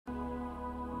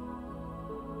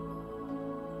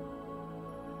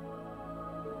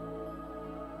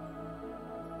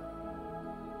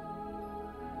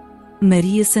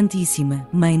Maria Santíssima,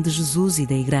 Mãe de Jesus e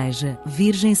da Igreja,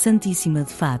 Virgem Santíssima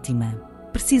de Fátima,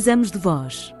 precisamos de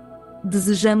vós.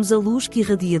 Desejamos a luz que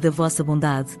irradia da vossa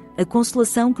bondade, a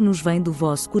consolação que nos vem do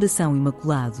vosso coração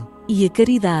imaculado, e a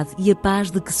caridade e a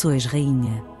paz de que sois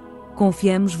Rainha.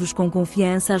 Confiamos-vos com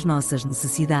confiança as nossas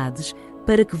necessidades,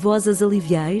 para que vós as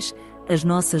aliviais, as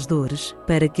nossas dores,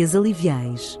 para que as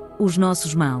aliviais, os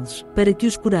nossos males, para que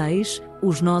os curais,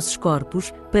 os nossos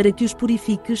corpos, para que os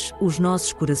purifiques, os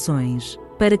nossos corações,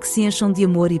 para que se encham de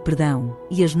amor e perdão,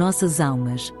 e as nossas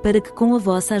almas, para que com a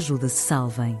vossa ajuda se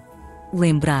salvem.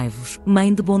 Lembrai-vos,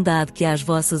 Mãe de bondade, que às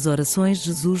vossas orações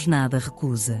Jesus nada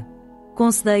recusa.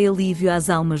 Concedei alívio às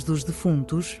almas dos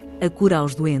defuntos, a cura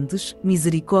aos doentes,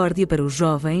 misericórdia para os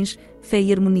jovens, fé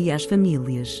e harmonia às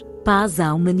famílias, paz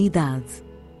à humanidade.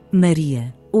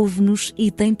 Maria, ouve-nos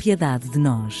e tem piedade de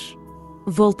nós.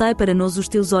 Voltai para nós os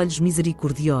teus olhos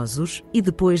misericordiosos, e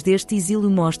depois deste exílio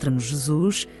mostra-nos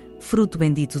Jesus, fruto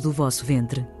bendito do vosso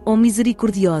ventre, ó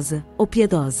misericordiosa, ó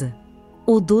piedosa,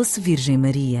 ó doce Virgem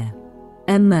Maria.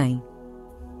 A Mãe,